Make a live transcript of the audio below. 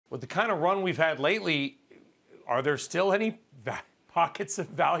With the kind of run we've had lately, are there still any pockets of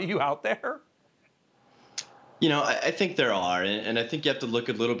value out there? I think there are, and I think you have to look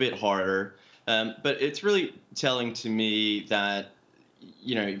a little bit harder. But it's really telling to me that,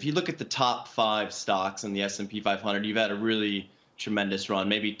 if you look at the top 5 stocks in the S&P 500, you've had a really tremendous run,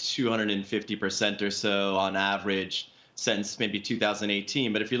 maybe 250% or so on average since maybe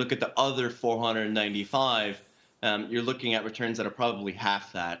 2018. But if you look at the other 495, you're looking at returns that are probably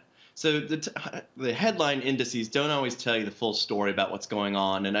half that. So the headline indices don't always tell you the full story about what's going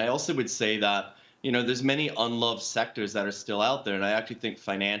on. And I also would say that, there's many unloved sectors that are still out there. And I actually think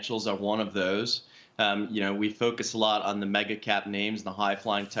financials are one of those. We focus a lot on the mega cap names, the high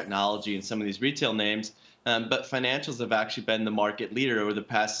flying technology, and some of these retail names. But financials have actually been the market leader over the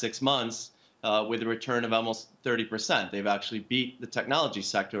past 6 months with a return of almost 30%. They've actually beat the technology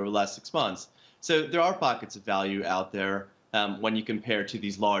sector over the last 6 months. So there are pockets of value out there when you compare to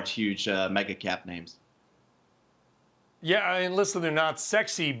these large, huge mega cap names. Yeah, I mean, listen, they're not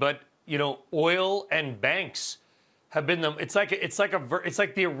sexy, but oil and banks have been them. It's like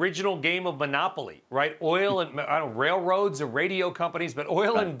the original game of Monopoly, right? Oil and railroads and radio companies, but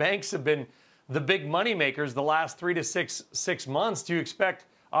oil and banks have been the big money makers the last 3 to 6 months. Do you expect?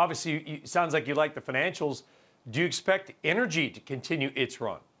 Obviously, it sounds like you like the financials. Do you expect energy to continue its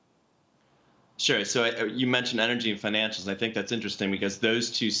run? Sure. So you mentioned energy and financials. I think that's interesting because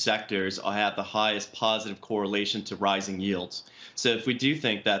those two sectors have the highest positive correlation to rising yields. So if we do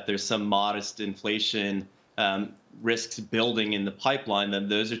think that there's some modest inflation risks building in the pipeline, then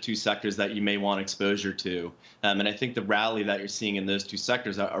those are two sectors that you may want exposure to. And I think the rally that you're seeing in those two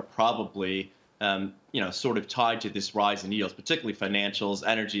sectors are probably sort of tied to this rise in yields, particularly financials.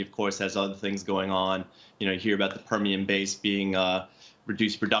 Energy, of course, has other things going on. You hear about the Permian Basin being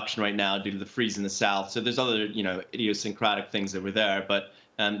reduced production right now due to the freeze in the south. So there's other, idiosyncratic things that were there, but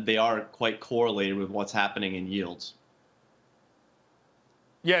they are quite correlated with what's happening in yields.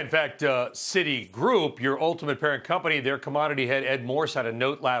 Yeah, in fact, Citigroup, your ultimate parent company, their commodity head Ed Morse had a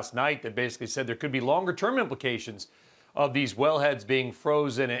note last night that basically said there could be longer-term implications of these wellheads being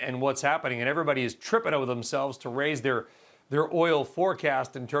frozen and what's happening, and everybody is tripping over themselves to raise their oil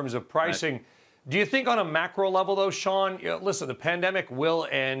forecast in terms of pricing. Right. Do you think on a macro level, though, Sean, listen, the pandemic will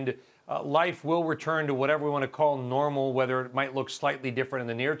end, life will return to whatever we want to call normal, whether it might look slightly different in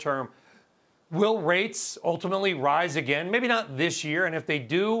the near term. Will rates ultimately rise again? Maybe not this year, and if they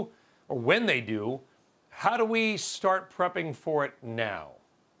do, or when they do, how do we start prepping for it now?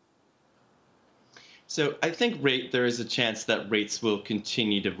 So I think there is a chance that rates will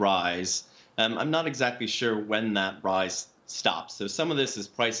continue to rise. I'm not exactly sure when that rise stops. So some of this is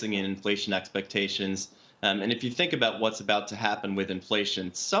pricing in inflation expectations. And if you think about what's about to happen with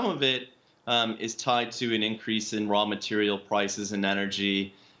inflation, some of it is tied to an increase in raw material prices and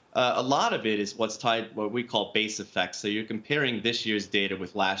energy. A lot of it is what we call base effects. So you're comparing this year's data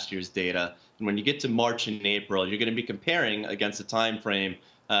with last year's data. And when you get to March and April, you're going to be comparing against a time frame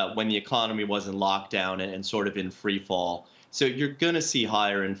when the economy was in lockdown and sort of in free fall. So you're going to see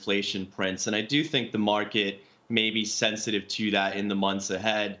higher inflation prints. And I do think the market may be sensitive to that in the months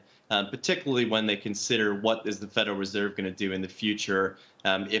ahead, particularly when they consider what is the Federal Reserve going to do in the future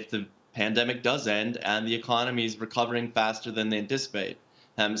if the pandemic does end and the economy is recovering faster than they anticipate.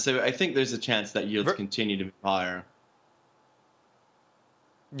 So I think there's a chance that yields continue to be higher.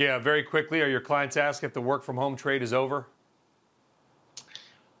 Yeah, very quickly, are your clients asking if the work from home trade is over?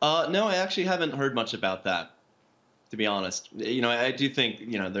 No, I actually haven't heard much about that, to be honest. I do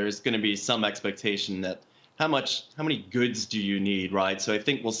think, there's going to be some expectation that how many goods do you need, right? So I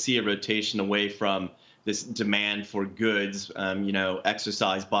think we'll see a rotation away from this demand for goods,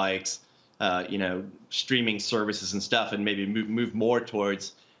 exercise bikes, streaming services and stuff, and maybe move more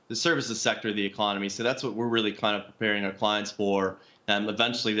towards the services sector of the economy. So that's what we're really kind of preparing our clients for.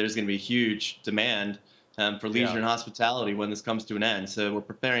 Eventually, there's going to be huge demand for leisure and hospitality when this comes to an end. So we're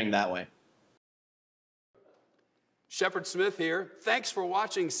preparing that way. Shepard Smith here. Thanks for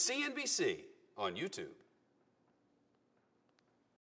watching CNBC on YouTube.